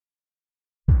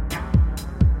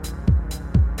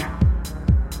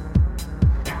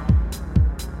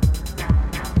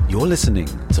You're listening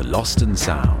to Lost and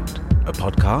Sound, a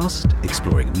podcast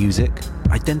exploring music,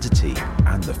 identity,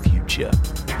 and the future.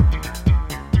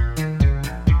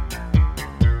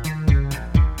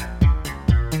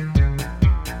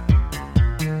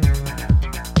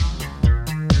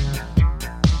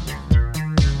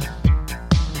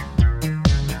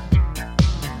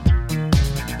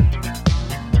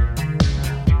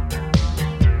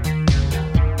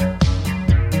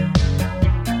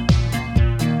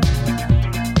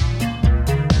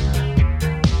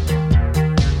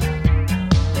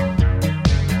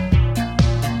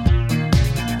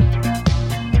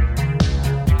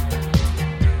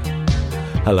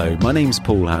 Hello, my name's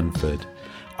Paul Hanford.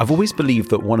 I've always believed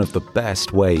that one of the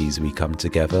best ways we come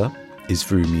together is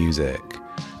through music.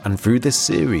 And through this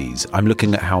series, I'm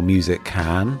looking at how music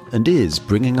can and is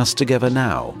bringing us together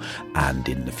now and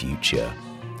in the future.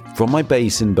 From my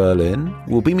base in Berlin,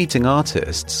 we'll be meeting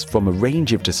artists from a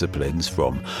range of disciplines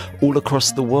from all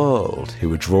across the world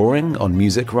who are drawing on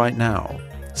music right now.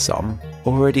 Some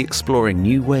already exploring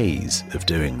new ways of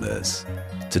doing this.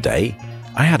 Today,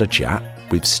 I had a chat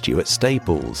with Stuart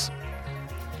Staples.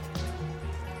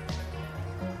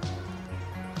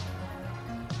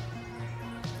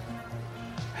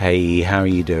 Hey, how are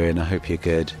you doing? I hope you're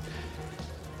good.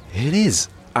 It is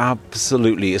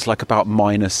absolutely, it's like about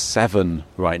 -7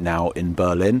 right now in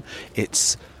Berlin.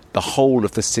 It's the whole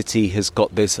of the city has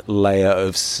got this layer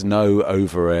of snow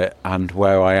over it, and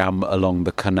where I am along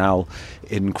the canal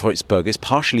in Kreuzberg, it's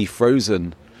partially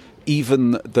frozen.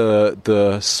 Even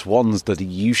the swans that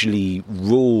usually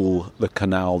rule the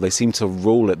canal, they seem to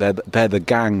rule it. They're the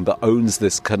gang that owns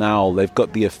this canal. They've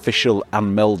got the official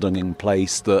Anmeldung in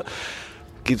place that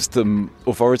gives them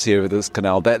authority over this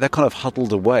canal. They're kind of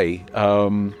huddled away.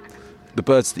 The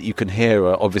birds that you can hear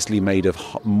are obviously made of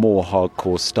more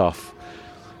hardcore stuff.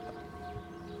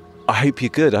 I hope you're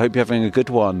good. I hope you're having a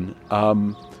good one.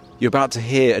 You're about to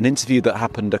hear an interview that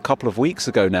happened a couple of weeks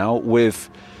ago now with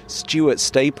Stuart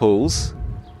Staples,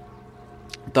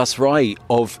 that's right,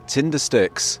 of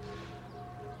Tindersticks.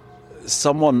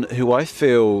 Someone who I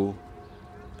feel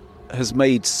has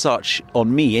made such,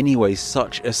 on me anyway,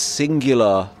 such a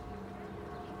singular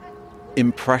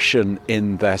impression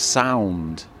in their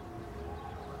sound.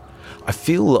 I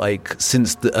feel like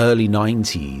since the early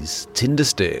 90s,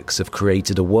 Tindersticks have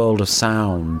created a world of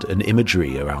sound and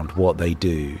imagery around what they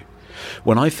do.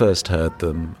 When I first heard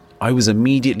them, I was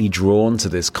immediately drawn to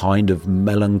this kind of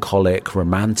melancholic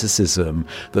romanticism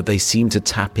that they seem to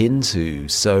tap into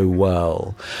so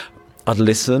well. I'd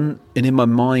listen, and in my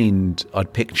mind,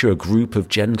 I'd picture a group of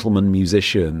gentleman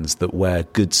musicians that wear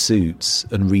good suits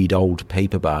and read old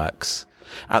paperbacks.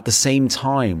 At the same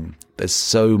time, there's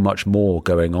so much more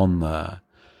going on there.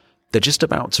 They're just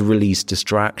about to release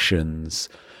Distractions,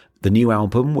 the new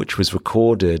album which was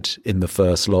recorded in the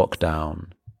first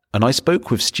lockdown. And I spoke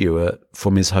with Stuart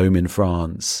from his home in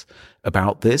France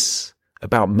about this,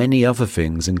 about many other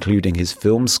things, including his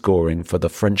film scoring for the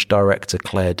French director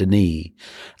Claire Denis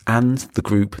and the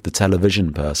group The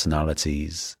Television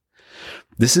Personalities.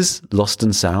 This is Lost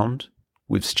and Sound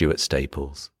with Stuart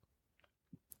Staples.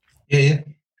 Yeah.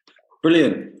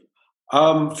 Brilliant.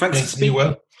 Thanks for speaking.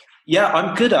 Well. Yeah,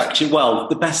 I'm good actually. Well,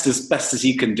 the best as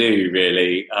you can do,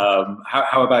 really.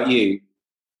 How about you?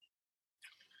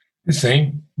 The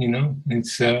same,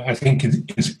 it's I think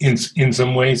it's in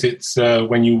some ways it's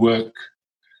when you work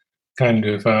kind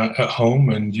of at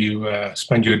home and you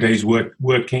spend your days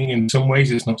working. In some ways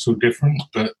it's not so different,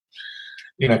 but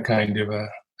in a kind of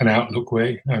an outlook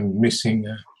way. I'm missing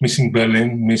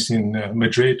Berlin, missing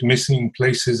Madrid, missing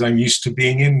places I'm used to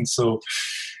being in. So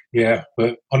yeah,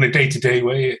 but on a day-to-day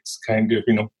way it's kind of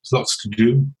there's lots to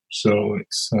do, so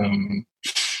it's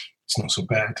not so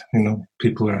bad.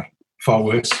 People are far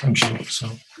worse, I'm sure. So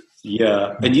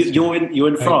yeah, and you're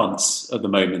in France at the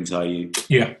moment, are you?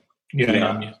 Yeah. I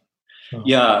am, yeah. So.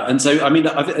 Yeah, and so I mean,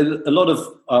 a lot of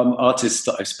artists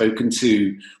that I've spoken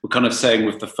to were kind of saying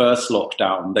with the first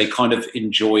lockdown, they kind of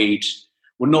enjoyed.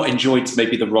 Well, not enjoyed,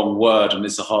 maybe the wrong word, and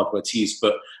it's a hard word to use,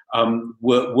 but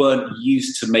weren't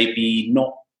used to maybe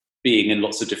not being in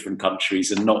lots of different countries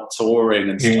and not touring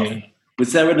and stuff. Yeah.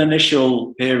 Was there an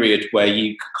initial period where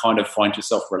you could kind of find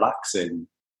yourself relaxing?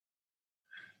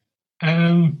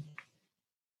 I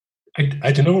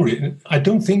don't know. I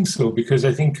don't think so, because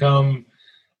I think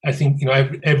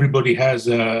everybody has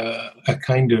a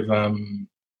kind of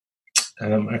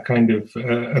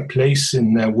a place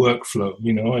in their workflow,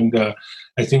 and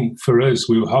I think for us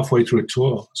we were halfway through a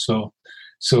tour,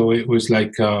 so it was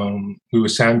like we were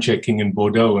sound checking in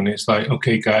Bordeaux, and it's like,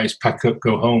 okay guys, pack up,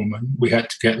 go home, and we had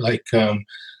to get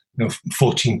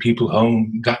 14 people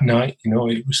home that night.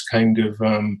 It was kind of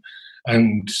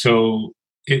and so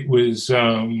it was.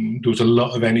 There was a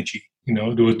lot of energy. There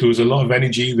was a lot of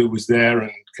energy that was there,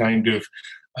 and kind of,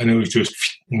 and it was just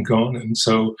and gone. And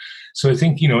so I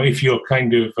think if you're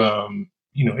kind of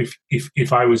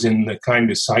if I was in the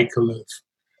kind of cycle of,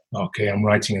 okay, I'm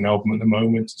writing an album at the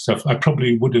moment and stuff, I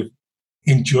probably would have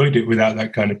enjoyed it without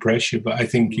that kind of pressure. But I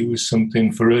think it was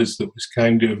something for us that was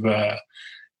kind of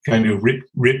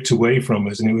ripped away from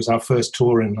us, and it was our first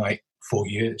tour in like 4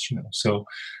 years. So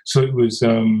it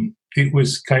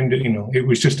was kind of, it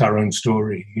was just our own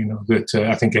story. That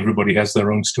I think everybody has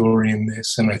their own story in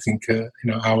this, and I think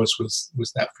ours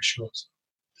was that for sure.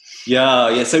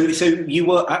 Yeah. So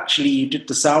you did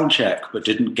the sound check, but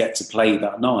didn't get to play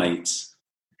that night.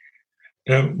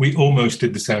 We almost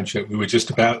did the sound check. We were just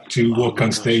about to walk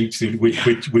on stage. We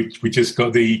just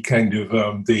got the kind of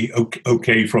the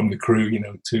okay from the crew,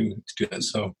 to do that.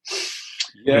 So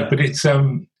but it's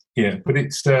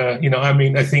I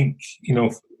mean, I think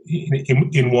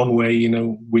in one way,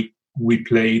 we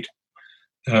played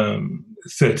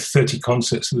 30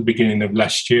 concerts at the beginning of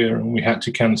last year, and we had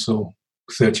to cancel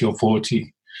 30 or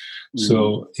 40.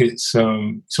 So it's so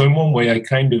in one way, I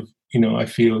kind of I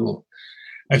feel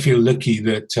lucky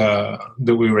that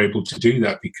we were able to do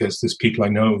that, because there's people I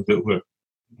know that were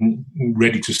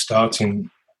ready to start in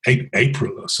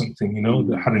April or something,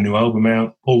 that had a new album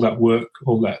out, all that work,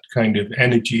 all that kind of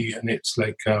energy, and it's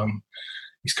like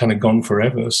it's kind of gone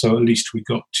forever. So at least we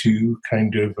got to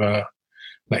kind of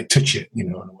like touch it,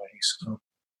 in a way. So.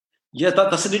 Yeah,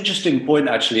 that's an interesting point,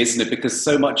 actually, isn't it? Because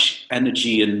so much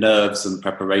energy and nerves and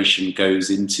preparation goes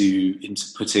into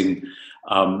putting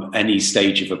any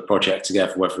stage of a project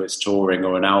together, whether it's touring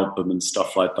or an album and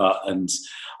stuff like that. And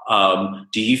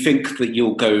do you think that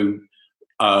you'll go,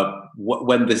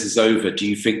 when this is over, do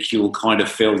you think you'll kind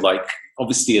of feel like,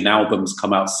 obviously an album's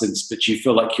come out since, but do you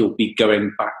feel like you'll be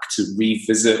going back to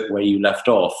revisit where you left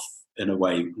off in a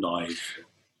way live?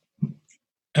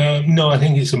 No, I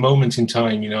think it's a moment in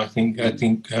time. I think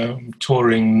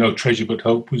touring No Treasure But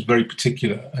Hope was very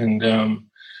particular,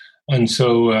 and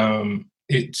so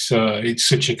it's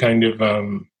such a kind of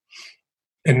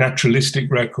a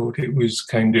naturalistic record. It was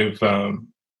kind of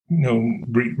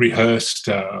rehearsed,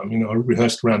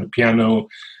 rehearsed around the piano.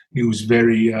 It was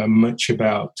very much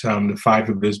about the five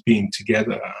of us being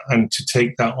together, and to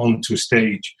take that onto a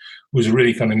stage was a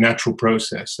really kind of natural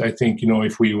process. I think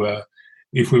if we were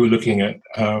looking at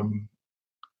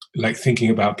like thinking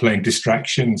about playing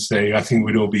Distractions, say, I think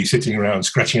we'd all be sitting around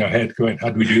scratching our head, going,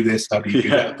 "How do we do this? How do we do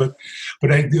that?" But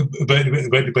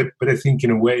I think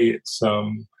in a way, it's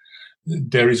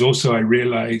there is also, I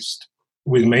realized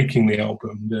with making the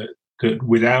album that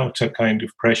without a kind of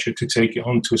pressure to take it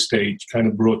onto a stage, kind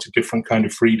of brought a different kind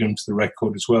of freedom to the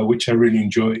record as well, which I really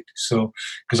enjoyed. So,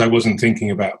 because I wasn't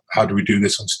thinking about how do we do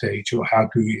this on stage, or how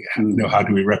do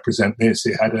we represent this.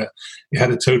 It had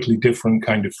a totally different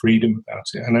kind of freedom about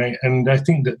it, and I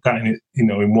think that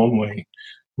in one way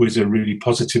was a really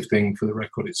positive thing for the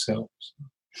record itself.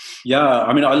 Yeah,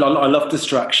 I mean, I love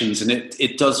Distractions, and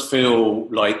it does feel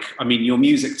like, I mean, your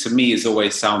music to me has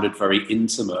always sounded very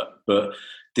intimate, but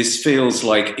this feels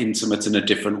like intimate in a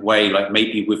different way, like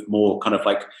maybe with more kind of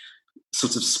like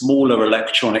sort of smaller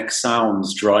electronic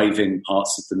sounds driving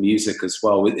parts of the music as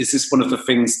well. Is this one of the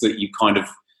things that you kind of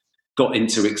got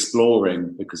into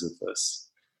exploring because of this?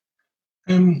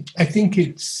 I think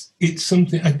it's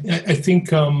something. I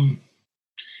think a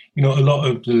lot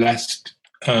of the last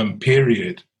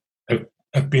period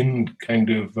have been kind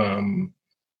of.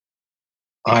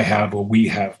 We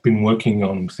have been working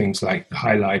on things like the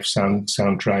High Life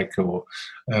soundtrack, or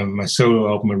my solo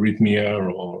album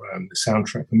Arrhythmia, or the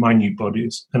soundtrack of My New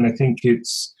Bodies. And I think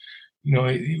it's,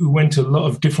 it went a lot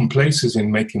of different places in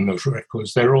making those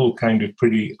records. They're all kind of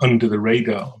pretty under the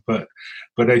radar, but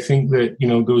I think that,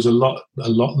 there was a lot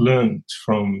learned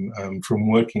from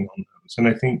working on those. And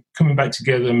I think coming back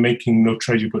together, making No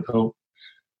Treasure But Hope,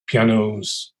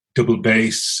 pianos, double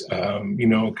bass,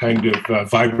 kind of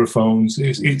vibraphones.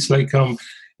 It's like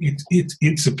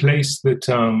it's a place that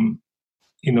I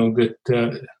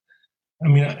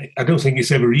mean, I don't think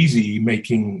it's ever easy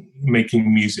making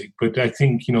music, but I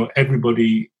think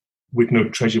everybody with No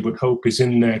Treasure But Hope is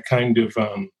in their kind of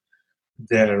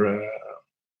their I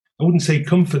wouldn't say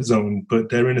comfort zone, but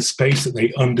they're in a space that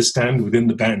they understand within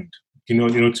the band. You know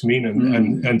what I mean?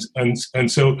 And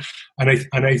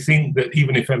I think that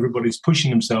even if everybody's pushing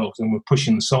themselves and we're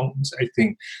pushing the songs, I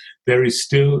think there is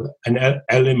still an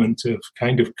element of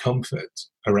kind of comfort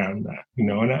around that,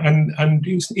 and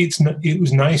it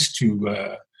was nice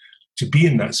to be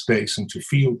in that space and to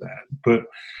feel that. But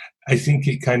I think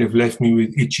it kind of left me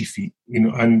with itchy feet,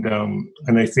 and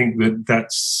I think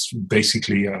that's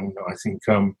basically, I think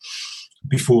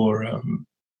before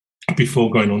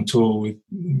going on tour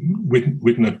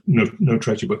with no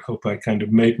Treasure But Hope, I kind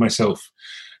of made myself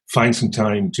find some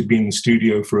time to be in the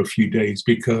studio for a few days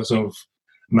because of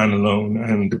Man Alone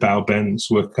and the Bow Bends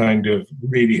were kind of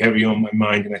really heavy on my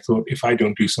mind. And I thought, if I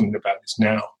don't do something about this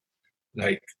now,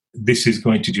 like this is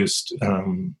going to just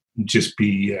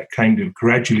be kind of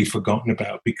gradually forgotten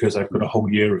about because I've got a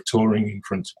whole year of touring in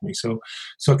front of me. So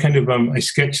kind of I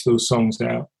sketched those songs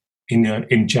out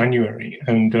in January,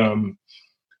 and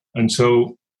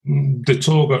so the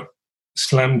tour got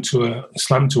slammed to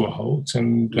a halt,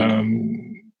 and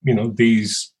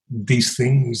these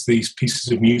things, these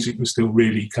pieces of music were still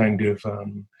really kind of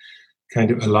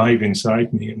alive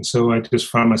inside me. And so I just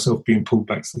found myself being pulled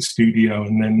back to the studio,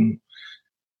 and then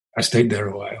I stayed there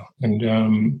a while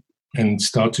and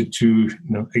started to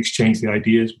exchange the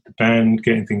ideas with the band,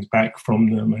 getting things back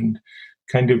from them, and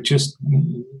kind of just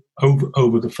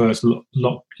over the first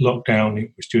lockdown,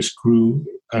 it was just grew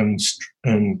and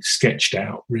sketched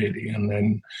out really. And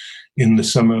then in the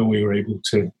summer, we were able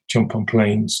to jump on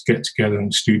planes, get together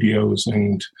in studios,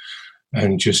 and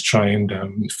just try and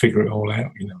figure it all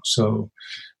out. So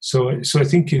I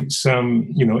think it's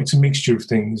it's a mixture of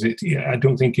things. I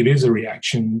don't think it is a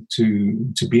reaction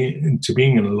to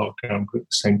being in a lockdown, but at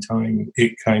the same time,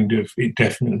 it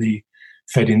definitely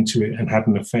fed into it and had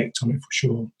an effect on it for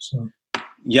sure. So.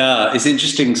 Yeah, it's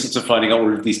interesting sort of finding out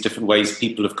all of these different ways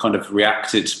people have kind of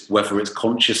reacted, whether it's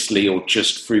consciously or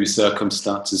just through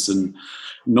circumstances and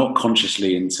not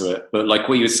consciously into it. But like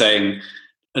what you were saying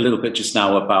a little bit just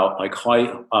now about like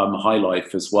High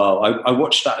Life as well. I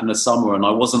watched that in the summer and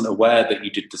I wasn't aware that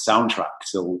you did the soundtrack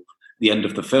till the end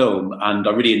of the film, and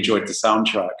I really enjoyed the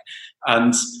soundtrack.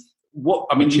 And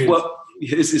you've worked.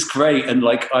 It's great, and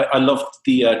like I loved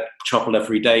the Trouble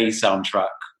Every Day soundtrack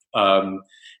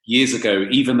years ago,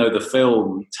 even though the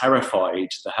film terrified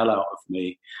the hell out of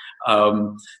me.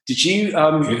 Did you?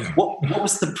 What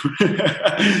was the?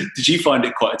 Did you find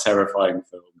it quite a terrifying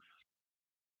film?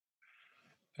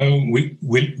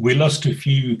 We lost a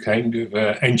few kind of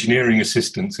engineering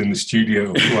assistants in the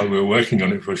studio while we were working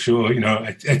on it for sure.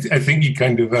 I think you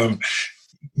kind of.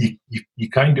 You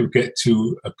kind of get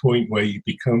to a point where you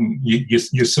become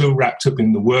you're so wrapped up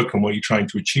in the work and what you're trying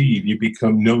to achieve, you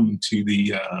become numb to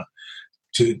the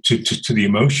to the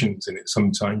emotions in it.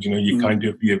 Sometimes you kind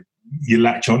of you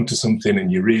latch onto something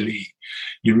and you're really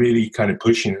kind of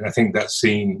pushing it. I think that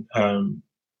scene,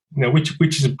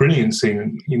 which is a brilliant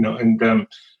scene,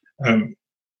 and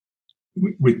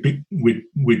with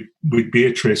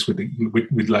Beatrice, with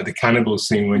like the cannibal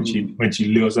scene when she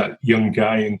lures that young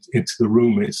guy into the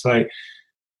room, it's like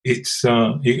it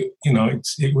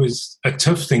was a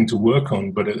tough thing to work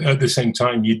on, but at the same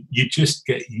time you just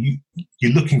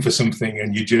you're looking for something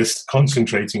and you're just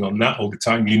concentrating on that all the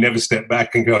time. You never step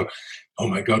back and go, oh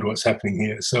my God, what's happening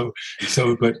here?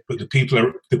 But the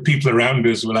people around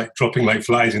us were like dropping like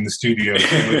flies in the studio.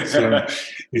 But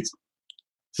it's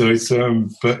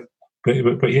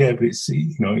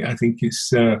I think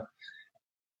it's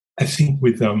I think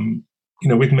with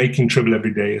with making Trouble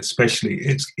Every Day especially,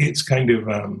 it's kind of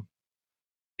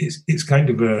it's kind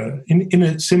of in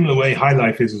a similar way High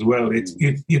Life is as well.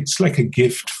 It's like a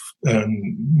gift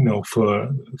for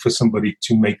somebody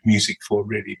to make music for,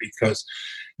 really, because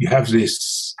you have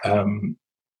this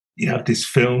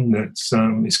film that's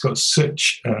it's got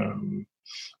such an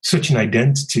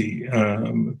identity,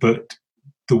 but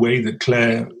the way that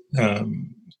Claire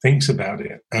thinks about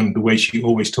it and the way she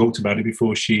always talked about it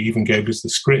before she even gave us the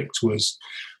script was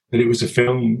that it was a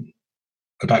film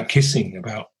about kissing,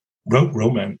 about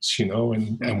romance,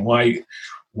 and why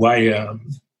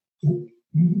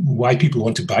people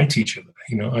want to bite each other,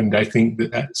 and I think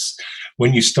that's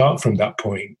when you start from that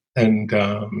point and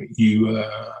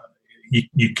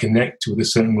you connect with a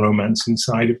certain romance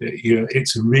inside of it.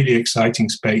 It's a really exciting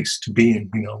space to be in,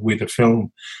 with a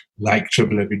film like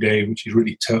Trouble Every Day, which is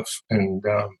really tough and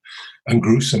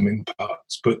gruesome in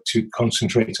parts, but to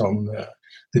concentrate on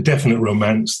the definite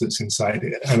romance that's inside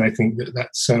it. And I think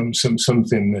that's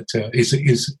something that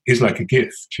is like a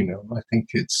gift. I think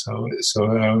it's I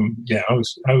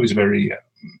was very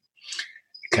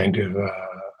kind of.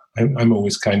 I'm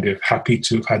always kind of happy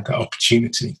to have had the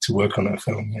opportunity to work on that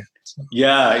film. Yeah. So.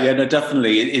 Yeah, no,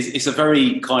 definitely. It's a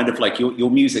very kind of like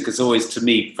your music has always, to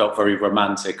me, felt very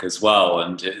romantic as well,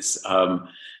 and it's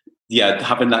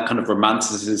having that kind of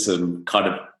romanticism kind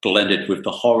of blended with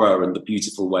the horror and the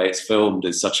beautiful way it's filmed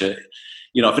is such a,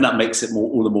 I think that makes it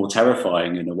all the more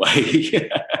terrifying in a way.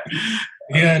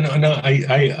 Yeah, no,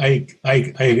 I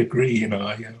agree.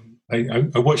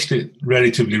 I watched it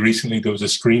relatively recently. There was a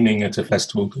screening at a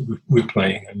festival that we were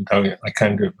playing, and I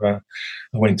kind of I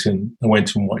went and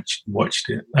watched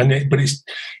it. But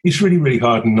it's really, really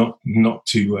hard not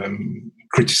to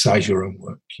criticize your own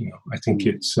work. I think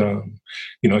it's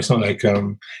it's not like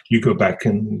you go back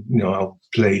and I'll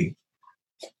play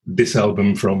this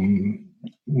album from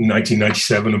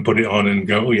 1997 and put it on and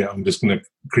go, oh yeah, I'm just going to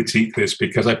critique this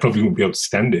because I probably won't be able to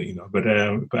stand it. But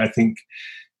I think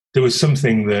there was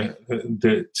something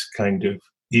that kind of,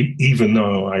 even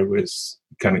though I was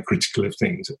kind of critical of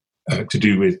things to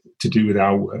do with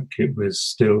our work, it was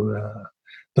still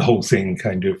the whole thing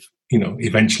kind of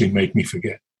eventually made me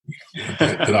forget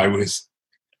that I was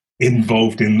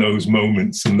involved in those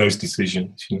moments and those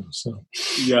decisions. So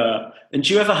yeah. And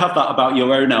do you ever have that about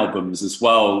your own albums as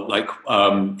well? Like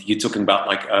you're talking about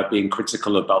like being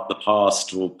critical about the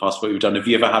past or past what you've done. Have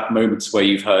you ever had moments where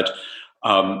you've heard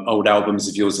old albums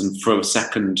of yours and for a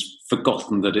second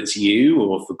forgotten that it's you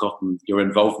or forgotten your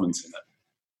involvement in it?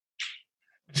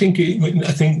 I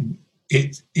think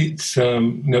it's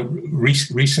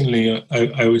recently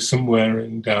I was somewhere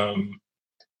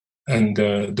and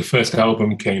the first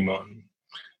album came on,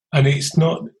 and it's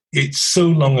so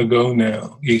long ago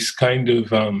now. It's kind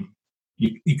of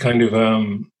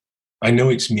I know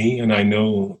it's me, and I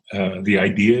know the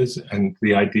ideas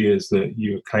that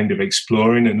you're kind of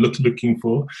exploring and looking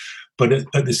for. But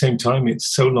at the same time,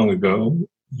 it's so long ago,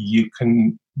 you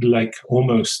can like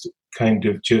almost kind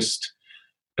of just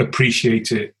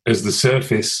appreciate it as the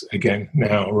surface again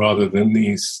now, rather than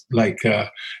these like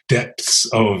depths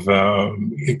of the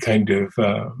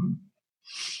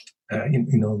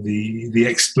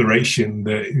exploration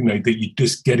that you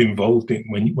just get involved in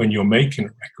when you're making a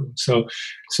record. So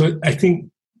I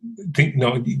think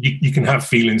you can have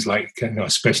feelings like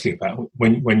especially about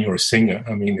when you're a singer.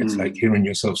 I mean, it's like hearing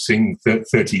yourself sing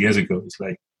 30 years ago. It's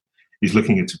like he's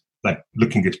looking at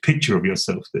a picture of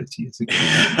yourself 30 years ago.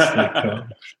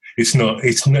 It's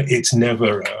like, it's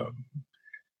never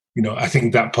I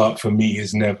think that part for me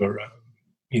is never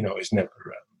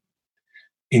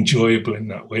enjoyable in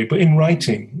that way. But in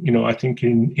writing, I think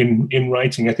in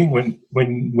writing, I think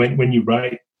when you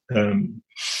write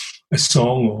a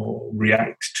song or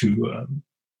react to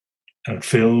a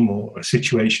film or a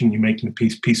situation, you're making a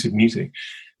piece of music,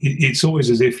 it's always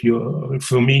as if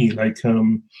for me, like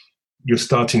you're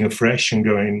starting afresh and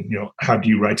going, how do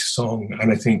you write a song?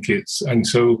 And I think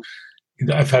so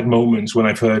I've had moments when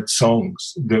I've heard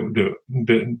songs that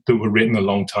were written a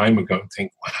long time ago and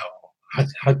think, wow,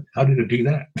 how did I do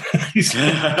that? It's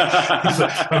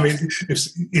like, I mean,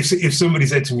 if somebody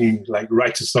said to me, like,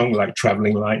 write a song like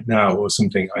Traveling Light Now or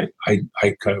something, I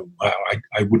go, wow,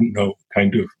 I wouldn't know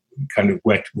kind of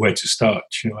where to start.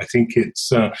 I think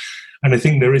it's, and I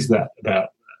think there is that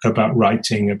about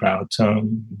writing, about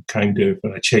kind of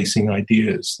chasing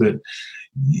ideas that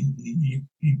you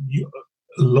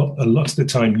a lot of the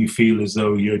time you feel as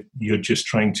though you're just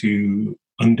trying to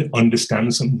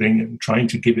understand something and trying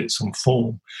to give it some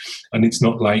form, and it's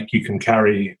not like you can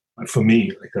carry, for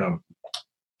me, like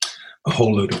a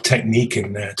whole load of technique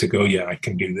in there to go, yeah, I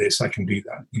can do this, I can do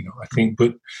that. I think,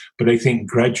 but I think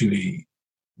gradually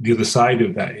the other side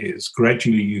of that is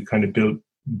gradually you kind of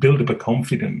build up a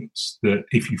confidence that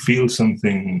if you feel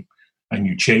something and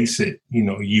you chase it,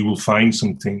 you will find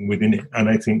something within it. And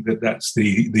I think that's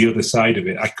the other side of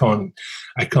it. I can't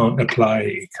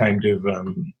apply kind of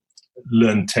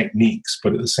learn techniques,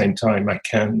 but at the same time, I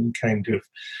can kind of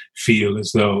feel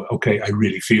as though, okay, I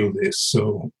really feel this.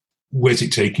 So where's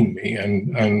it taking me?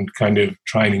 And kind of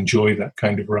try and enjoy that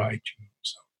kind of ride.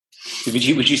 So would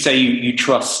you say you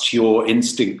trust your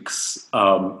instincts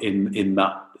in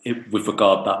that, with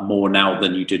regard that more now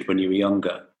than you did when you were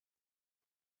younger?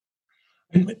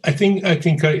 And I think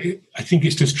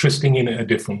it's just trusting in it a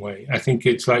different way. I think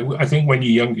it's like, I think when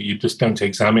you're younger, you just don't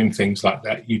examine things like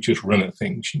that. You just run at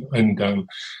things, and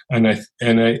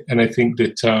I think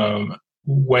that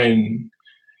when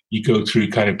you go through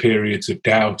kind of periods of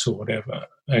doubt or whatever,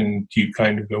 and you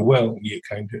kind of go, well, you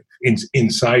kind of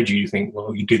inside you think,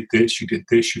 well, you did this, you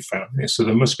found this, so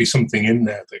there must be something in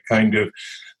there that kind of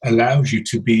allows you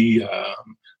to be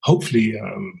hopefully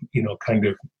kind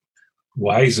of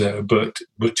wiser, but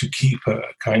to keep a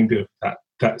kind of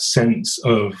that sense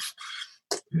of,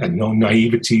 I don't know,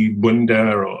 naivety,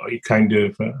 wonder, or kind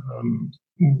of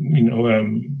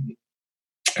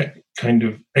kind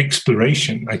of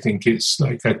exploration. I think it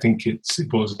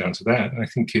boils down to that, and I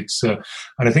think it's and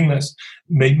I think that's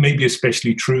maybe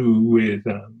especially true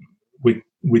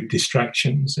with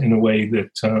distractions, in a way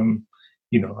that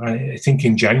I think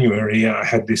in January I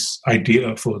had this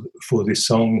idea for this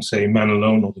song, say Man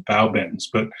Alone or the Bow Bends,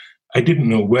 but I didn't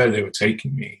know where they were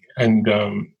taking me. And,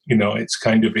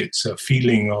 it's a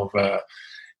feeling of,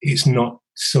 it's not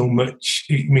so much,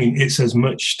 it's as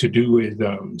much to do with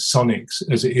sonics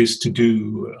as it is to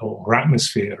do, or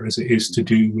atmosphere, as it is to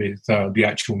do with the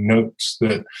actual notes.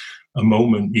 That a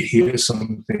moment you hear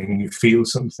something, you feel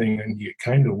something, and you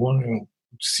kind of want to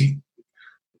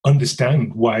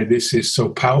understand why this is so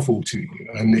powerful to you,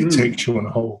 and it takes you on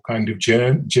a whole kind of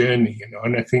journey,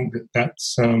 And I think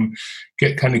that's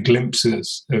get kind of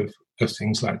glimpses of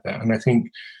things like that. And I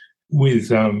think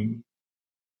with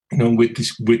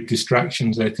with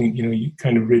distractions, I think you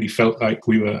kind of really felt like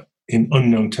we were in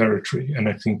unknown territory, and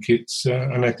I think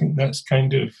that's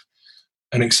kind of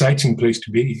an exciting place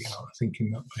to be. I think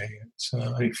in that way,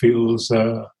 it feels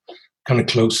kind of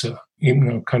closer.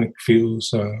 Kind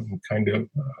of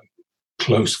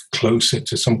feels closer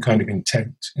to some kind of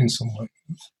intent in some way.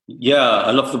 Yeah, I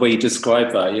love the way you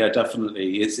describe that. Yeah,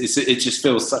 definitely. It just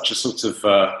feels such a sort of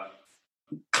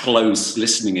close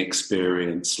listening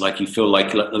experience. Like you feel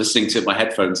like listening to my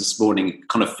headphones this morning,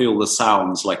 kind of feel the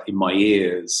sounds like in my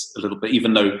ears a little bit,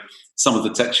 even though some of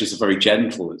the textures are very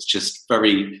gentle. It's just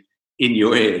very in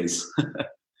your ears.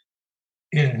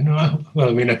 Yeah, no,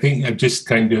 I think I've just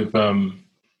kind of,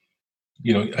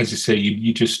 as you say,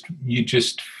 you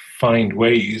just find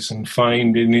ways and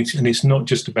it's not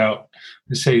just about,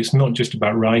 it's not just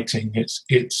about writing. It's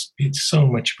so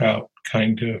much about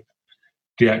kind of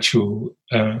the actual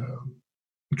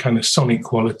kind of sonic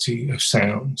quality of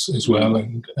sounds as well,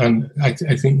 and I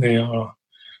think they are,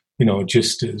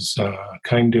 just as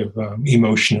kind of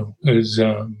emotional as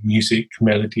music,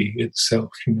 melody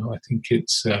itself. I think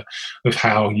it's of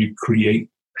how you create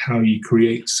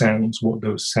sounds, what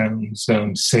those sounds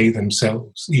say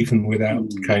themselves, even without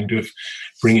kind of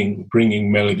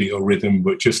bringing melody or rhythm,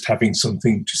 but just having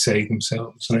something to say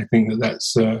themselves. And I think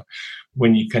that's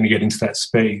when you kind of get into that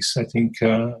space. I think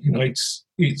it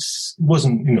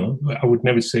wasn't, I would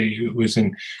never say it was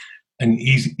an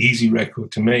easy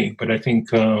record to make, but I think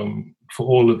for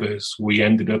all of us, we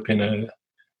ended up in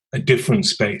a different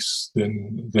space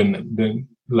than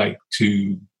like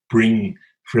to bring,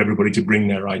 for everybody to bring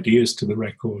their ideas to the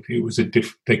record. It was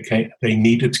they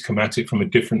needed to come at it from a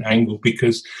different angle,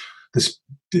 because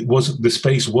the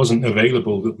space wasn't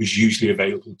available that was usually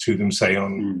available to them, say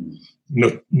on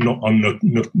not on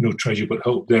no Treasure But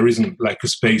Hope. There isn't like a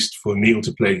space for Neil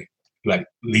to play like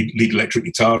lead electric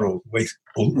guitar all the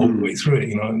way through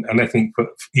it, and I think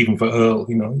even for Earl,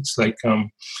 it's like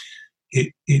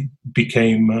it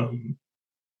became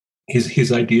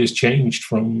his ideas changed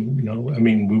from,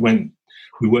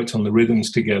 we worked on the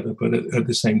rhythms together, but at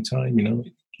the same time,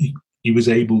 he was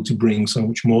able to bring so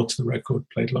much more to the record,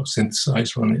 played a lot of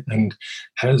synthesizer on it, and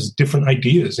has different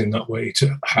ideas in that way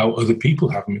to how other people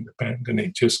have them in the band. And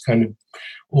it just kind of,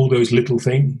 all those little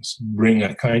things bring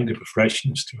a kind of a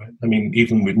freshness to it. I mean,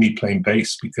 even with me playing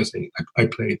bass, because I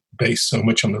played bass so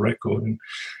much on the record,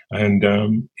 and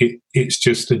it's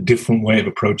just a different way of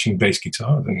approaching bass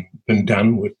guitar than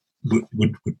Dan would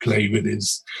play with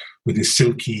his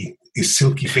silky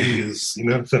fingers,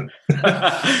 So.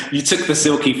 You took the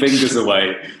silky fingers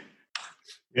away.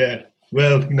 Yeah.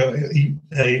 Well, he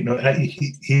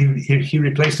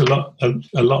replaced a lot of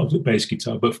the bass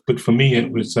guitar, but for me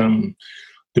it was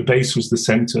the bass was the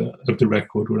center of the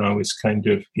record when I was kind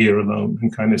of here alone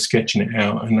and kind of sketching it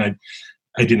out, and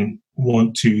I didn't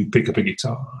want to pick up a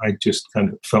guitar. I just kind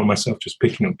of felt myself just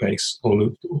picking up bass all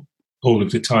of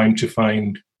the time to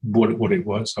find what it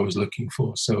was I was looking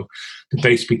for. So the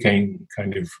bass became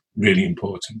kind of really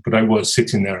important. But I was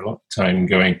sitting there a lot of the time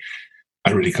going,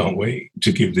 I really can't wait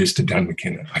to give this to Dan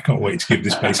McKinnon. I can't wait to give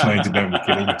this bass line to Dan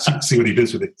McKinnon and see what he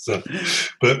does with it. So,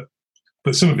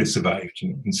 but some of it survived,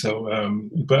 And so,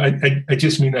 but I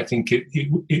just mean, I think it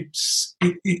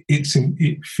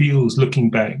feels, looking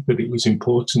back, that it was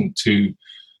important to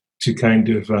kind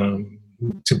of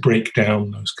to break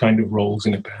down those kind of roles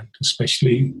in a band,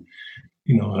 especially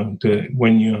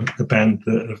when you're a band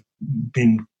that have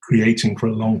been creating for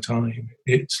a long time.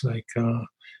 It's like you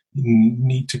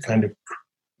need to kind of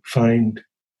find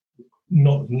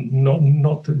not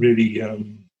that really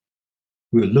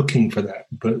we were looking for that,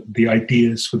 but the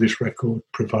ideas for this record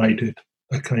provided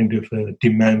a kind of a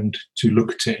demand to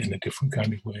look at it in a different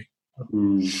kind of way.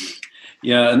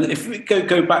 Yeah, and if we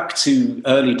go back to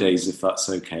early days, if that's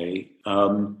okay.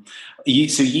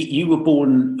 You were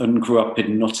born and grew up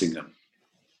in Nottingham.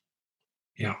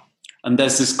 Yeah. And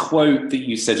there's this quote that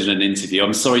you said in an interview.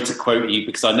 I'm sorry to quote you,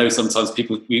 because I know sometimes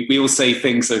we all say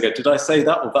things. So go, did I say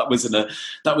that? Or that was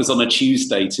on a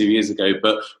Tuesday 2 years ago.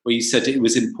 But where you said it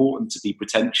was important to be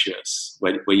pretentious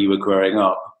when you were growing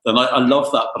up. And I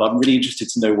love that, but I'm really interested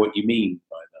to know what you mean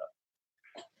by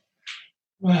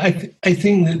Well, I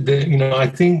think that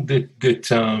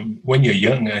when you're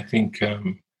young, I think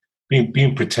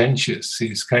being pretentious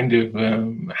is kind of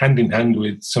hand in hand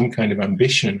with some kind of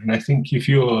ambition. And I think if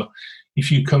you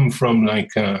come from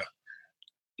like a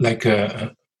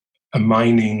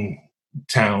mining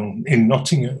town in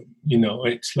Nottingham,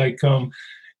 it's like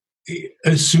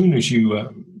as soon as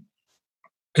you're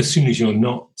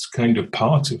not kind of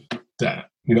part of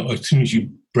that, as soon as you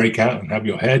break out and have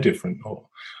your hair different or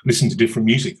listen to different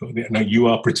music, now you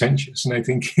are pretentious. And I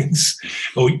think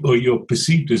or you're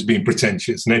perceived as being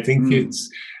pretentious. And I think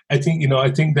I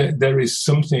think that there is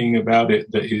something about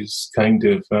it that is kind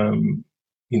of,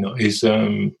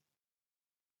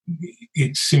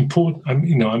 it's important.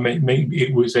 Maybe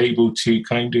it was able to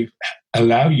kind of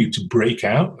allow you to break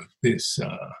out of this,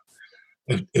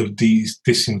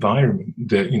 this environment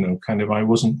that, kind of, I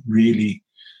wasn't really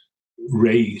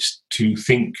raised to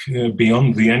think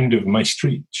beyond the end of my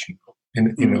street,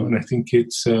 and I think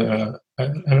it's and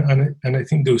I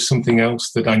think there was something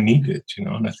else that I needed,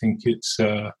 and I think it's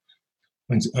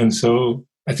and so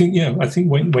I think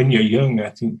when you're young,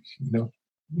 I think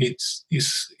it's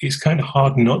kind of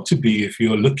hard not to be if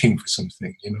you're looking for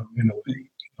something, in a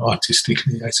way,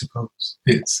 artistically, I suppose.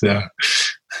 It's but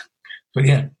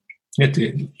yeah,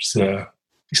 it's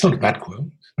not a bad quote.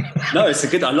 No, it's a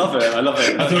good. I love it. I thought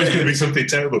it was going to be something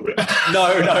terrible, but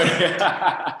no,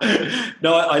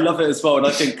 no. I love it as well. And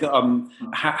I think,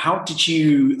 how did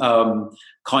you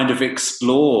kind of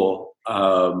explore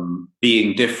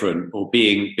being different or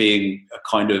being a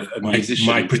kind of a musician?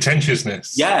 My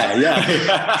pretentiousness. Yeah.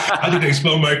 How did I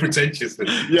explore my pretentiousness?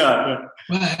 Yeah.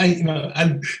 Well, I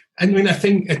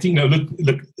think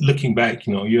looking back,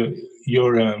 you're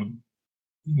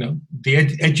the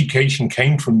education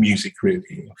came from music,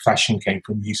 really. Fashion came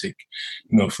from music,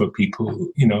 for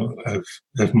people,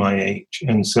 of my age.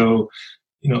 And so,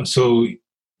 so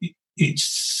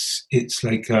it's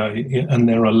like, and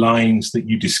there are lines that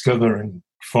you discover and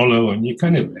follow, and you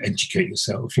kind of educate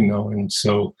yourself, and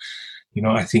so,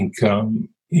 I think, I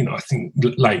think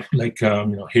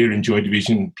here in Joy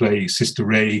Division play Sister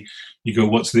Ray, you go,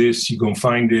 what's this? You go and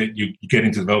find it. You get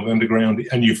into the Velvet Underground,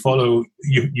 and you follow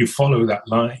that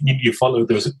line. You follow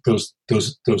those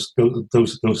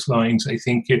lines. I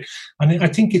think, and I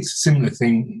think it's a similar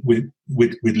thing with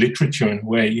literature in a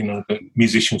way. The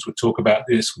musicians would talk about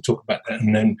this, would talk about that,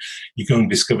 and then you go and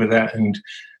discover that. And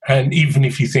even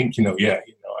if you think, I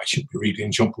should be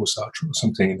reading Jean-Paul Sartre or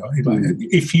something.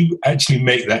 If you actually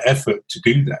make that effort to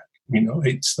do that,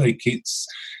 it's like it's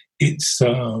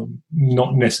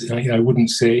not necessarily. I wouldn't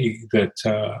say that.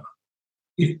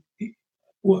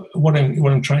 What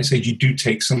I'm trying to say is, you do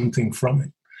take something from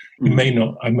it. You may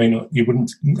not. I may not. You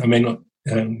wouldn't. I may not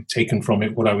taken from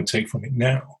it what I would take from it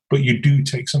now, but you do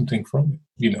take something from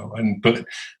it. And but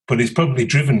it's probably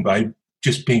driven by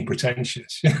just being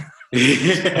pretentious.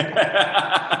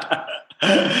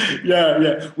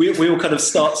 Yeah. We all kind of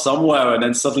start somewhere, and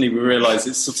then suddenly we realise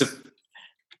it's sort of,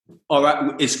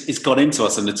 it's gone into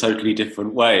us in a totally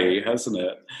different way, hasn't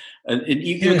it? And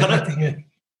you kind of, and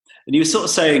you were sort of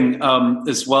saying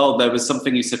as well. There was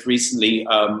something you said recently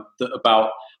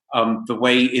about the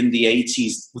way in the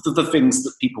 80s, one of the things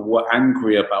that people were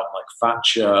angry about, like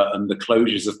Thatcher and the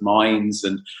closures of mines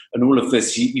and all of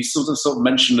this, you sort of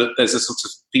mentioned that there's a sort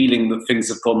of feeling that things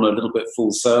have gone a little bit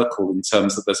full circle in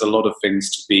terms of there's a lot of things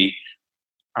to be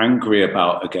angry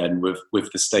about again with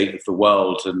the state of the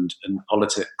world and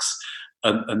politics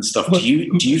and stuff. Well,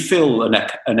 do you feel an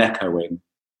echoing?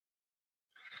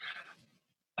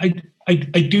 I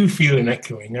do feel an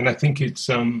echoing, and I think it's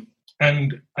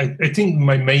and I think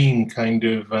my main kind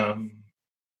of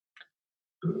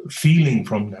feeling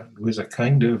from that was a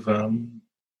kind of a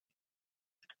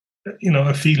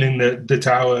feeling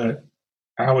that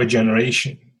our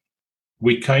generation,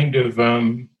 we kind of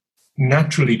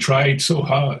naturally tried so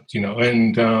hard,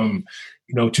 and to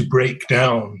break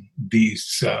down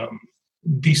these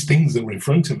things that were in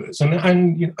front of us,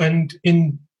 and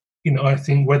in I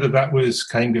think whether that was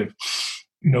kind of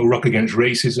rock against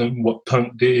racism, what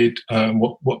punk did,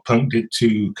 what punk did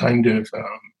to kind of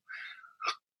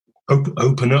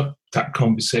open up that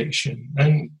conversation,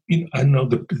 and I know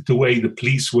the way the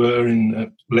police were in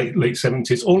the late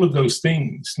 70s, all of those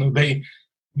things.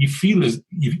 You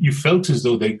felt as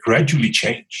though they gradually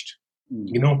changed.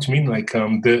 You know what I mean? Like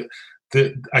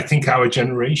I think our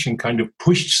generation kind of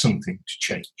pushed something to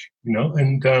change.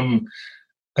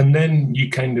 And then you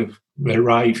kind of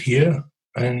arrive here,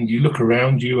 and you look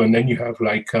around you, and then you have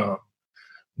like a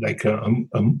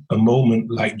moment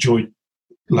like George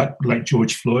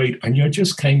Floyd, and you're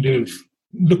just kind of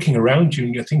looking around you,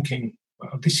 and you're thinking,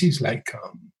 wow, this is like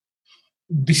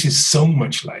this is so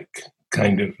much like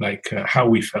how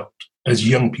we felt as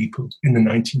young people in the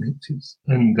 1980s,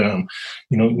 and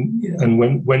and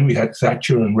when we had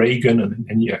Thatcher and Reagan,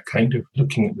 and yeah, kind of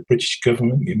looking at the British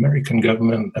government, the American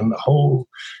government, and the whole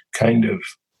kind of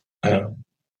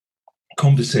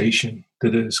conversation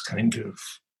that has kind of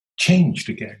changed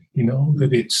again.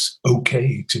 That it's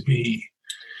okay to be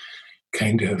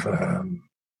kind of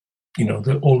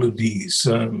that all of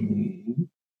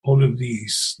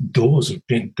these doors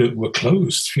that were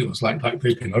closed feels like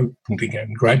they've been opened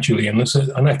again gradually, and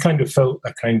I kind of felt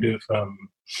that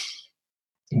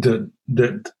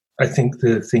I think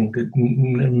the thing that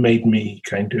made me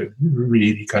kind of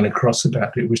really kind of cross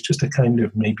about it was just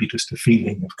maybe just a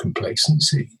feeling of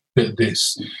complacency, that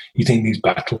you think these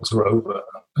battles are over,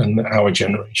 and our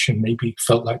generation maybe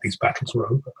felt like these battles were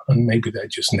over, and maybe they're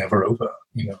just never over,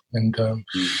 and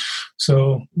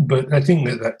so, but I think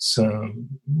that's I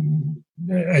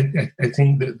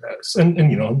think that's and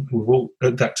we've all,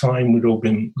 at that time, we'd all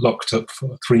been locked up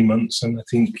for 3 months, and I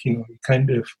think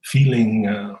kind of feeling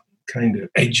kind of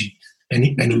edgy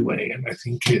anyway, and I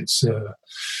think it's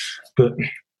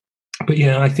but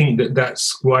yeah, I think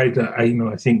that's why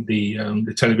I think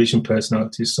the Television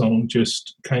Personality song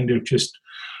just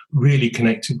really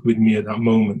connected with me at that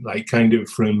moment, like kind of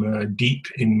from deep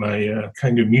in my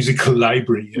kind of musical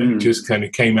library. It just kind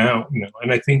of came out,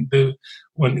 and I think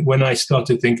when I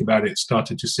started to think about it,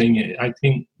 started to sing it, I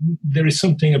think there is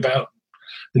something about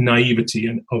the naivety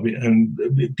of it, and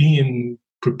being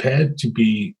prepared to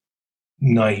be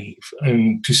naive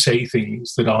and to say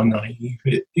things that are naive.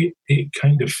 It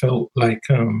kind of felt like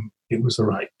it was the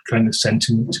right kind of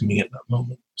sentiment to me at that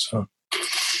moment. So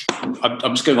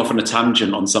I'm just going off on a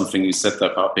tangent on something you said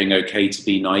there about being okay to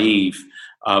be naive.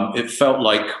 It felt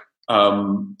like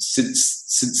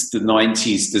since the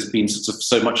 90s, there's been sort of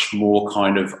so much more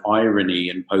kind of irony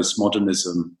and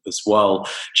postmodernism as well.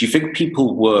 Do you think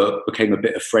people became a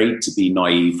bit afraid to be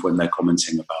naive when they're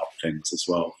commenting about things as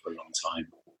well for a long time?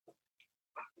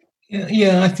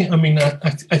 Yeah, I think. I mean,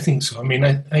 I think so. I mean,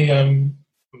 I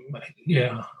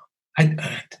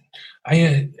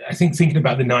think thinking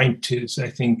about the 90s, I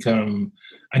think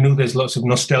I know there's lots of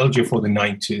nostalgia for the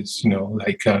 90s,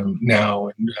 like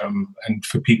now, and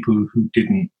for people who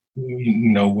didn't,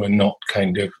 were not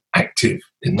kind of active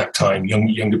in that time,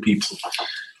 younger people.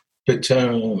 But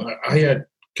I had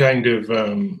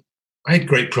I had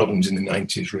great problems in the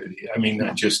 90s, really. I mean,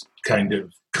 I just kind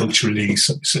of culturally,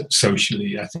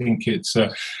 socially, I think it's,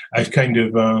 I've kind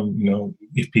of,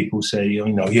 if people say,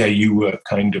 yeah, you were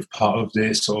kind of part of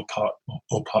this or part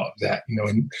of that,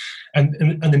 and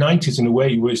the 90s in a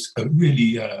way was a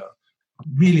really,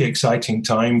 really exciting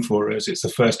time for us. It's the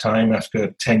first time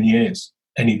after 10 years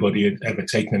anybody had ever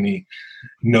taken any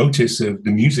notice of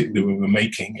the music that we were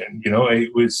making. And,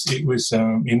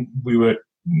 we were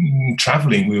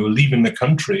traveling, we were leaving the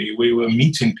country, we were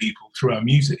meeting people through our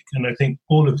music, and I think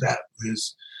all of that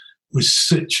was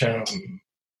such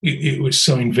it was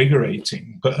so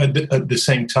invigorating. But at the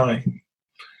same time,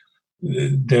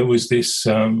 there was this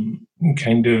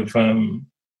kind of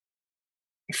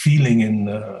feeling in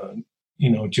the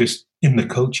just in the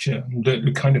culture that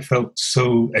we kind of felt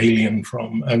so alien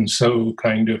from, and so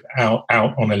kind of out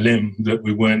on a limb, that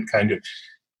we weren't kind of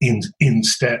in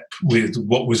step with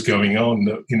what was going on,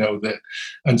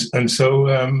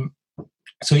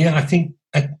 so yeah, I think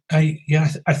I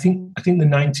think the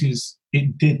 90s,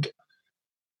 it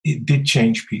did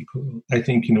change people, I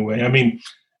think, in a way. I mean,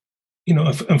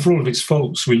 and for all of its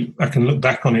faults, I can look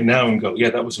back on it now and go, yeah,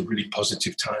 that was a really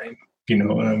positive time,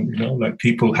 like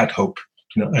people had hope,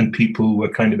 and people were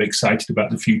kind of excited about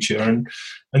the future,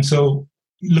 and so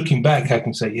looking back, I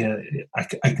can say, yeah, I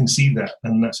can see that,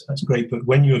 and that's great. But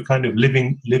when you were kind of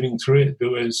living through it,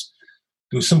 there was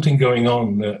something going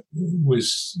on that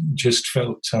was just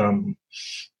felt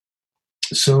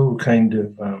so kind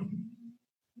of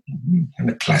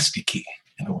plasticky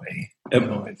in a way.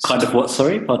 Kind of what?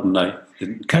 Sorry, pardon. No,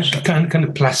 kind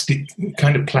of plastic,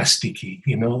 kind of plasticky.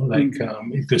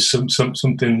 If there's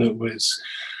something that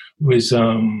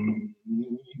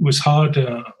was hard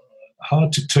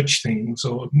to touch things,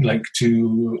 or like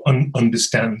to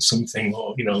understand something,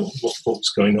 or what was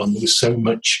going on. There was so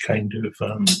much kind of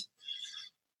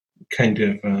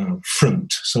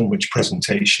front, so much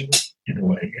presentation in a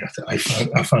way. I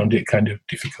found it kind of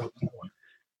difficult in a way.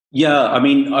 Yeah, I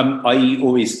mean, I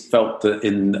always felt that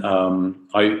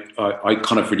I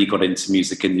kind of really got into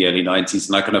music in the early 90s,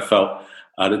 and I kind of felt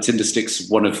that Tindersticks,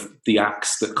 one of the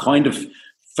acts that kind of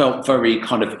felt very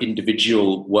kind of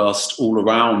individual, whilst all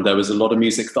around there was a lot of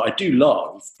music that I do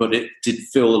love, but it did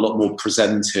feel a lot more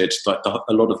presented. Like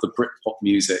a lot of the Britpop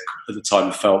music at the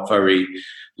time felt very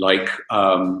like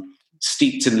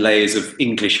steeped in layers of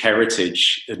English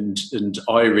heritage and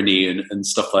irony and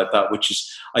stuff like that, which is,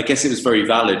 I guess it was very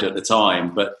valid at the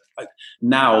time. But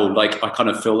now, like, I kind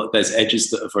of feel that there's edges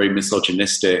that are very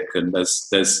misogynistic, and there's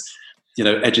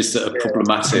edges that are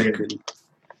problematic.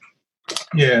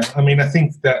 Yeah, I mean, I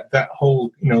think that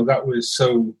whole, that was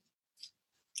so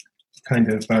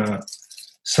kind of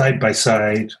side by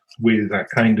side with that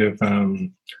kind of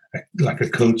like a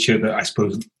culture that I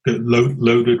suppose that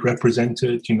Loaded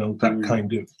represented, that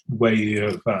kind of way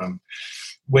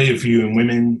of viewing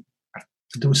women.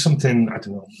 There was something, I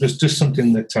don't know, there's just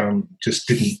something that just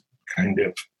didn't kind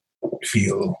of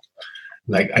feel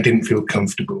like, I didn't feel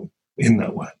comfortable in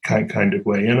that way, kind of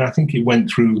way. And I think it went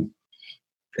through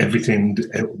everything,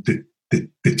 the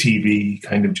TV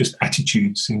kind of just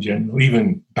attitudes in general,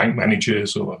 even bank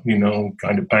managers or,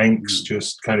 kind of banks,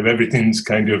 just kind of everything's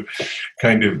kind of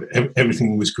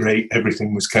everything was great.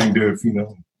 Everything was kind of,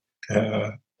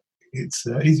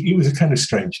 it was a kind of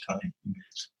strange time.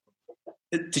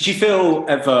 Did you feel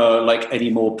ever like any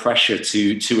more pressure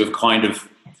to have kind of,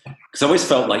 because I always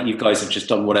felt like you guys have just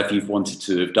done whatever you've wanted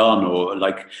to have done, or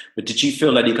like, but did you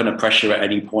feel any kind of pressure at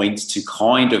any point to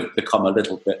kind of become a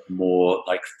little bit more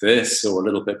like this, or a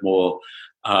little bit more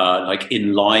like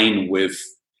in line with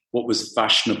what was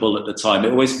fashionable at the time?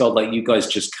 It always felt like you guys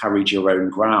just carried your own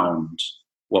ground.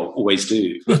 Well, always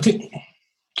do.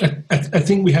 I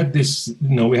think we had this,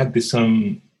 we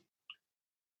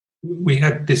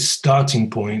had this starting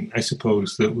point, I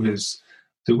suppose, that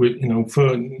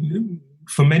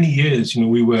for many years,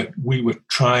 we were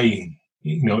trying,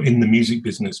 in the music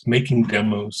business, making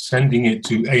demos, sending it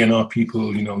to A&R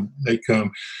people,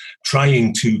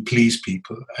 trying to please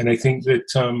people. And I think that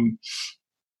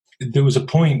there was a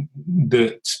point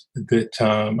that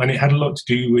and it had a lot to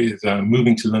do with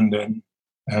moving to London,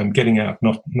 getting out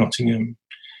of Nottingham,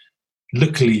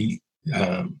 luckily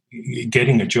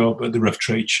getting a job at the Rough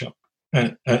Trade Shop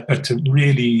at a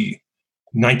really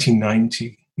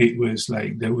 1990. It was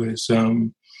like there was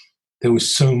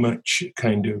so much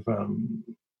kind of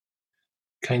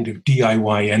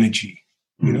DIY energy,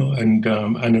 and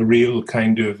a real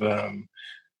kind of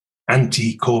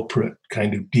anti-corporate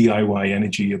kind of DIY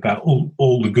energy about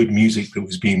all the good music that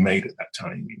was being made at that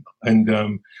time, and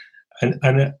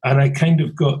I kind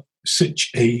of got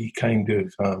such a kind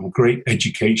of great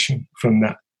education from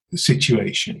that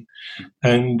situation,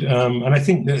 and I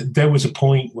think that there was a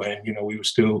point when we were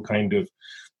still kind of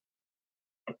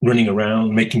running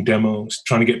around making demos,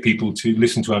 trying to get people to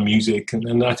listen to our music,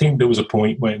 and I think there was a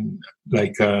point when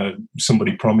like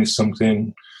somebody promised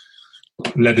something,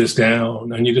 let us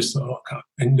down, and you just thought, oh God.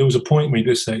 And there was a point where you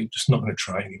just say, just not going to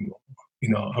try anymore.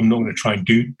 I'm not going to try and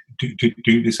do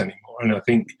this anymore. And I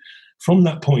think from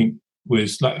that point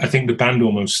was like, I think the band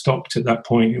almost stopped at that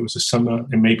point. It was the summer,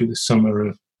 and maybe the summer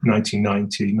of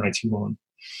 1990, 91.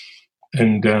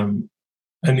 And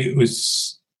it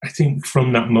was, I think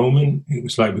from that moment, it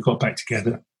was like we got back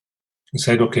together and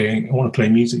said, okay, I want to play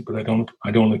music, but I don't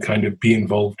want to kind of be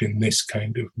involved in this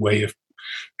kind of way of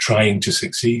trying to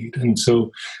succeed. And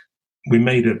so we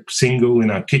made a single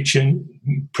in our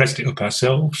kitchen, pressed it up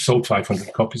ourselves, sold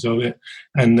 500 copies of it.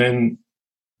 And then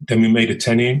we made a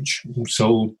 10-inch,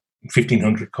 sold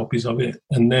 1,500 copies of it.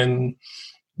 And then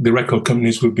the record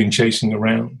companies we've been chasing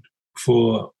around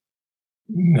for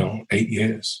 8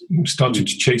 years started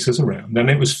to chase us around, and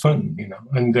it was fun,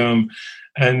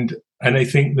 and I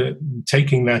think that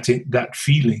taking that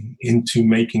feeling into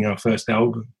making our first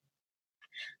album,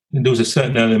 there was a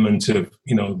certain element of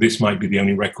this might be the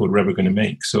only record we're ever going to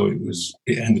make. So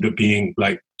it ended up being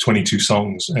like 22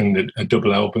 songs and a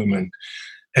double album, and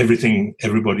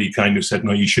everybody kind of said,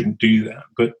 no, you shouldn't do that,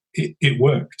 but it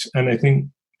worked. And I think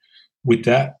with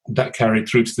that carried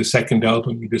through to the second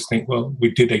album. You just think, well, we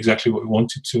did exactly what we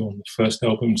wanted to on the first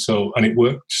album, and it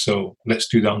worked, so let's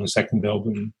do that on the second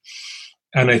album.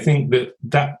 And I think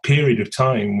that period of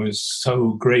time was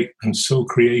so great and so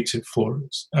creative for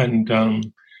us. And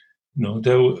then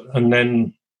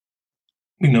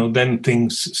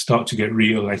things start to get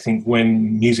real. I think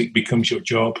when music becomes your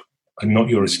job and not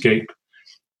your escape,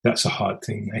 that's a hard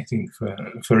thing, I think,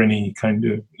 for any kind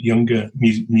of younger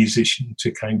musician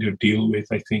to kind of deal with,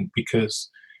 I think,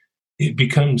 because it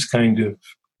becomes kind of,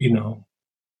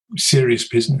 serious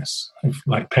business,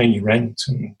 like paying your rent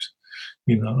and,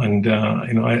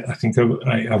 I think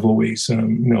I've always,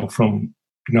 from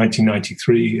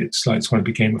 1993, it's when I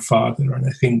became a father. And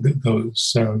I think that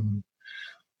those,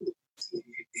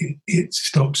 it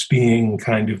stops being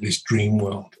kind of this dream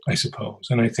world, I suppose.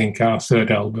 And I think our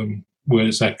third album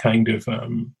was a kind of,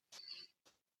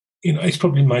 it's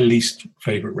probably my least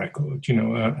favorite record,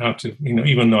 out of,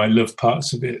 even though I love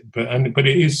parts of it, but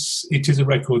it is a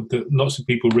record that lots of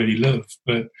people really love.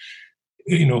 But,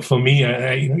 for me,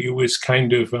 it was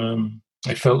kind of,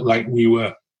 I felt like we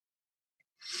were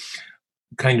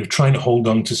kind of trying to hold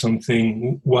on to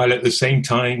something while at the same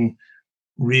time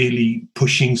really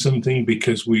pushing something,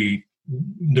 because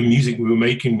the music we were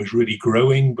making was really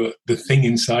growing, but the thing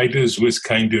inside us was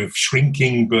kind of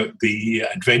shrinking, but the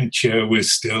adventure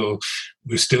was still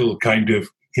kind of,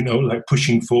 like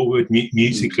pushing forward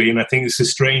musically. And I think it's a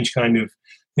strange kind of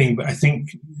thing, but I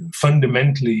think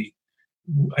fundamentally,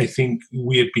 I think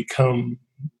we had become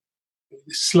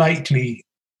slightly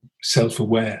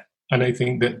self-aware. And I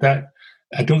think that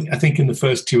I think in the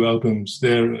first two albums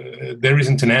there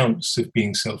isn't an ounce of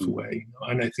being self-aware,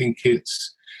 and I think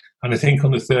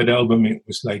on the third album it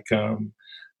was like,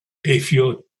 if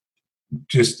you're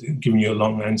just giving you a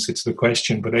long answer to the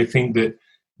question, but I think that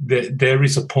there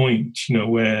is a point,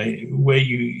 where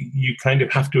you kind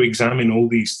of have to examine all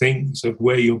these things of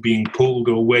where you're being pulled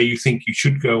or where you think you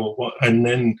should go or what, and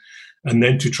then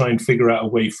to try and figure out a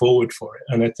way forward for it.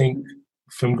 And I think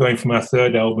from going from our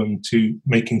third album to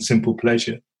making Simple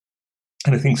Pleasure,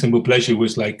 and I think Simple Pleasure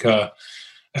was like a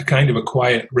kind of a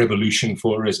quiet revolution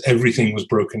for us. Everything was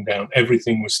broken down.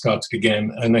 Everything was started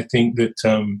again. And I think that,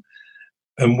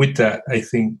 and with that, I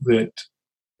think that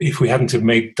if we hadn't have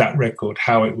made that record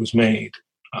how it was made,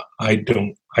 I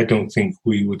don't think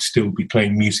we would still be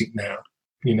playing music now.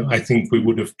 I think we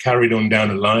would have carried on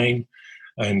down a line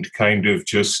and kind of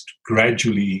just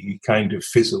gradually kind of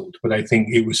fizzled. But I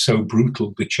think it was so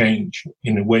brutal, the change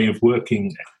in a way of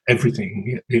working,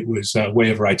 everything. It was a way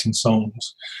of writing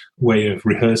songs, way of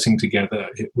rehearsing together.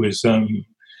 It was,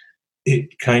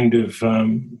 it kind of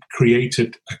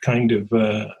created a kind of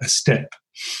a step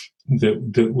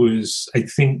that was, I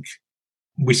think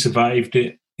we survived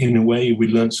it in a way. We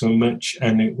learned so much,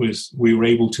 and we were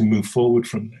able to move forward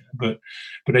from there.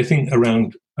 But I think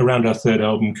around our third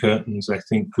album, Curtains, I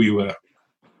think we were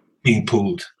being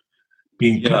pulled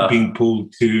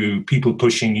to people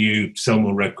pushing you, sell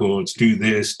more records, do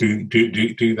this, do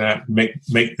that,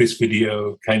 make this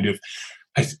video. Kind of,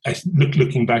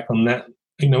 looking back on that,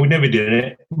 we never did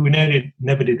it. We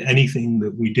never did anything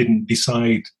that we didn't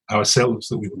decide ourselves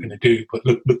that we were going to do. But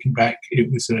looking back,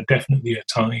 it was definitely a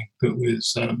time that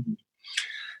was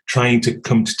trying to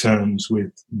come to terms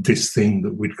with this thing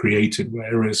that we'd created.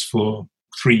 Whereas for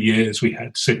 3 years we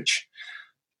had such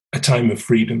a time of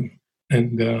freedom,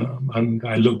 and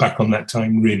I look back on that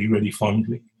time really, really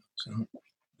fondly. So.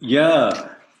 Yeah.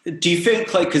 Do you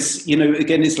think, like, as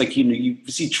again, it's like you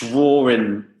see draw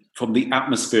in from the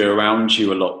atmosphere around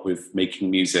you a lot with making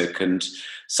music, and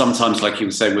sometimes, like you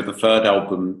were saying with the third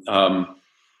album,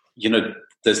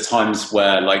 there's times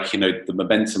where, like, the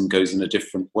momentum goes in a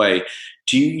different way.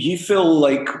 Do you feel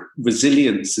like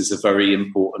resilience is a very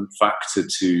important factor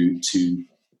to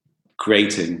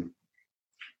creating?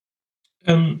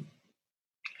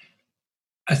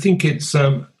 I think it's.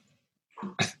 I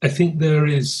think there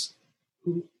is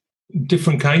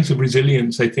different kinds of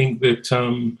resilience. I think that.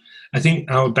 I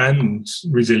think our band's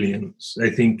resilience, I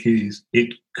think,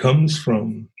 it comes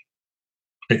from,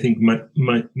 I think,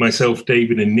 myself,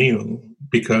 David, and Neil,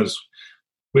 because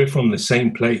we're from the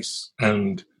same place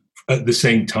and at the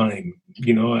same time,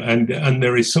 and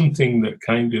there is something that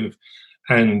kind of,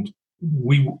 and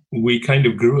we kind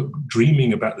of grew up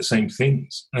dreaming about the same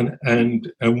things, and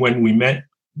when we met,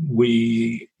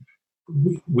 we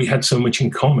had so much in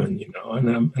common,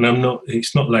 and I'm not.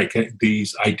 It's not like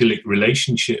these idyllic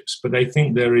relationships, but I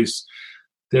think there is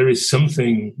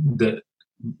something that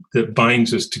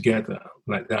binds us together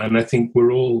like that, and I think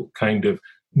we're all kind of,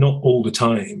 not all the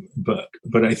time, but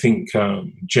I think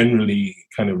generally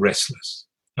kind of restless,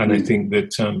 and I think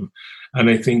that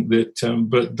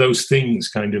but those things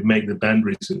kind of make the band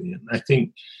resilient. I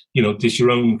think there's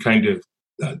your own kind of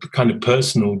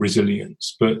personal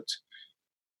resilience, but.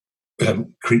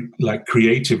 Like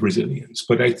creative resilience,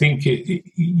 but I think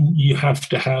you have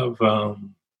to have a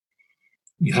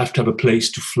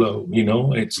place to flow.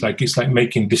 It's like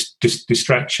making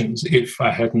distractions. If I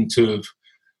hadn't have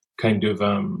kind of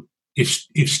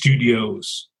if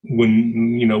studios were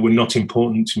not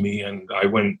important to me, and I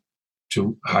went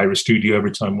to hire a studio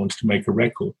every time I wanted to make a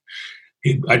record,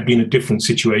 I'd be in a different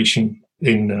situation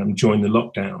in during the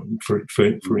lockdown,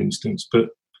 for instance, but.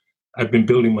 I've been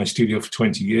building my studio for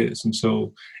 20 years. And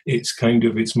so it's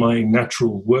my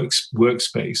natural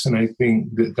workspace. And I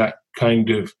think that kind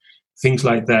of things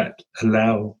like that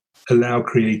allow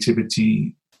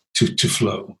creativity to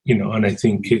flow, and I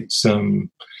think it's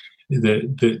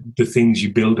the things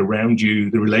you build around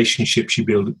you, the relationships you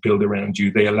build around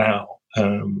you, they allow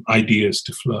ideas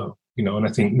to flow, and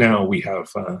I think now we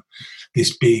have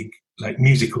this big like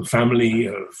musical family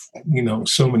of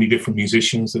so many different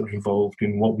musicians that are involved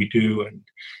in what we do, and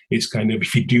it's kind of,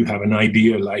 if you do have an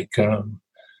idea, like I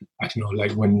don't know,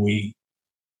 like when we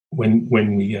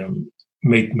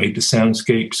made the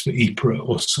soundscapes for Ypres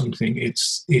or something,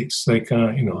 it's like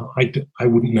I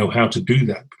wouldn't know how to do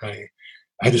that, but I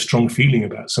had a strong feeling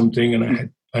about something,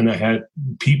 and I had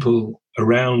people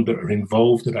around that are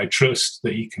involved that I trust,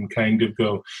 that you can kind of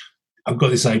go, I've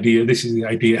got this idea, this is the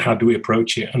idea, how do we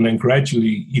approach it? And then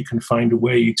gradually you can find a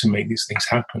way to make these things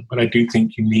happen. But I do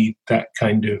think you need that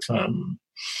kind of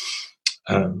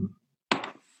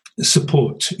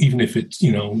support, even if it's,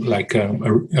 like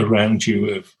around you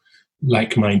of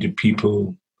like-minded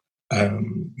people,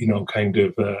 kind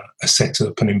of a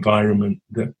setup, an environment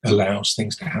that allows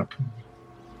things to happen.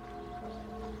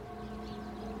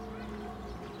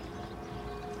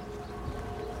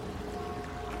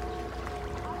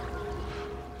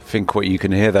 I think what you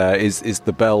can hear there is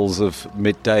the bells of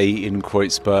midday in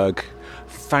Kreuzberg.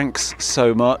 Thanks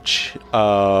so much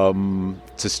to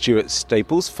Stuart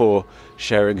Staples for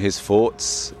sharing his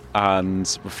thoughts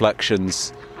and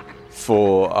reflections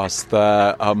for us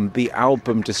there. The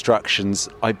album Distractions,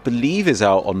 I believe, is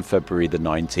out on February the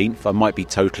 19th. I might be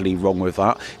totally wrong with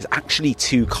that. It's actually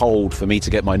too cold for me to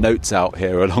get my notes out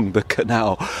here along the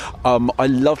canal. I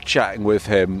loved chatting with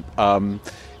him.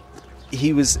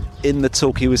 He was in the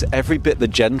talk, he was every bit the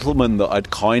gentleman that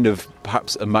I'd kind of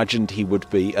perhaps imagined he would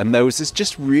be. And there was this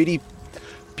just really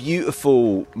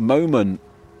beautiful moment,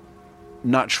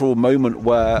 natural moment,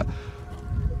 where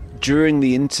during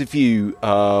the interview,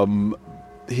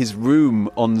 his room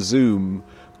on Zoom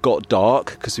got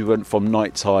dark because we went from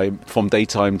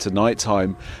daytime to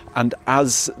nighttime. And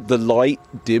as the light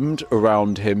dimmed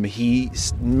around him, he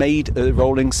made a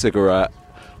rolling cigarette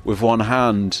with one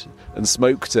hand and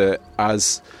smoked it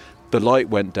as the light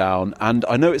went down. And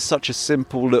I know it's such a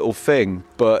simple little thing,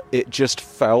 but it just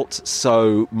felt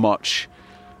so much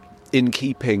in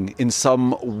keeping in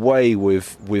some way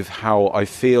with how I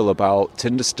feel about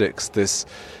Tindersticks,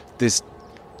 this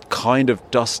kind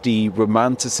of dusty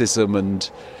romanticism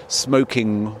and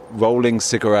smoking rolling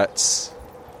cigarettes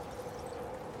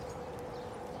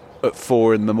at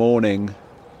 4 a.m,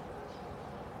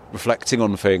 reflecting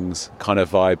on things kind of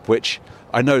vibe, which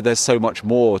I know there's so much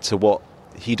more to what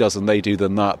he does and they do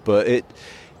than that, but it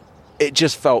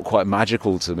just felt quite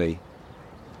magical to me.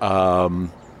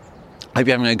 Hope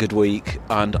you're having a good week,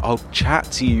 and I'll chat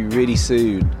to you really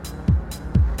soon.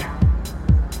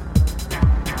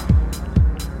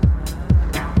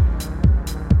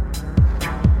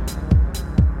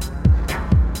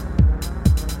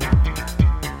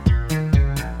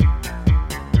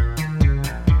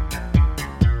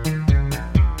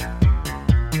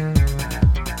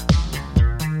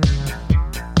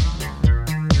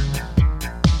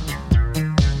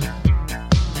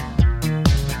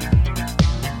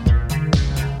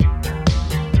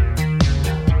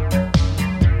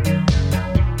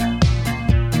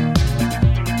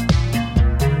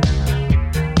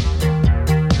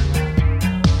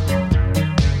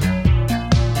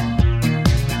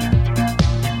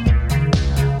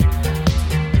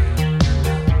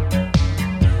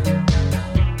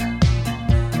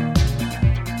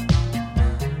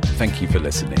 Thank you for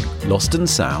listening. Lost in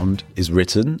Sound is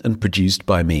written and produced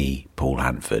by me, Paul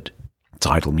Hanford.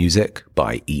 Title music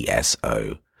by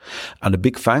ESO. And a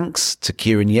big thanks to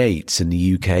Kieran Yates in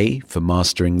the UK for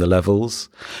mastering the levels.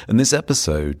 And this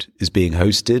episode is being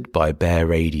hosted by Bear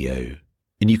Radio.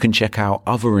 And you can check out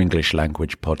other English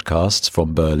language podcasts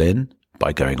from Berlin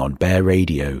by going on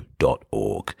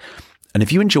bearradio.org. And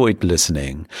if you enjoyed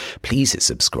listening, please hit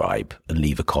subscribe and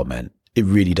leave a comment. It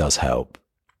really does help.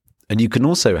 And you can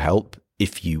also help,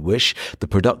 if you wish, the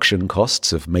production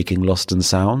costs of making Lost in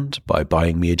Sound by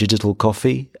buying me a digital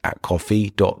coffee at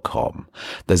coffee.com.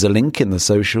 There's a link in the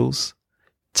socials.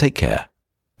 Take care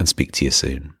and speak to you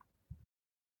soon.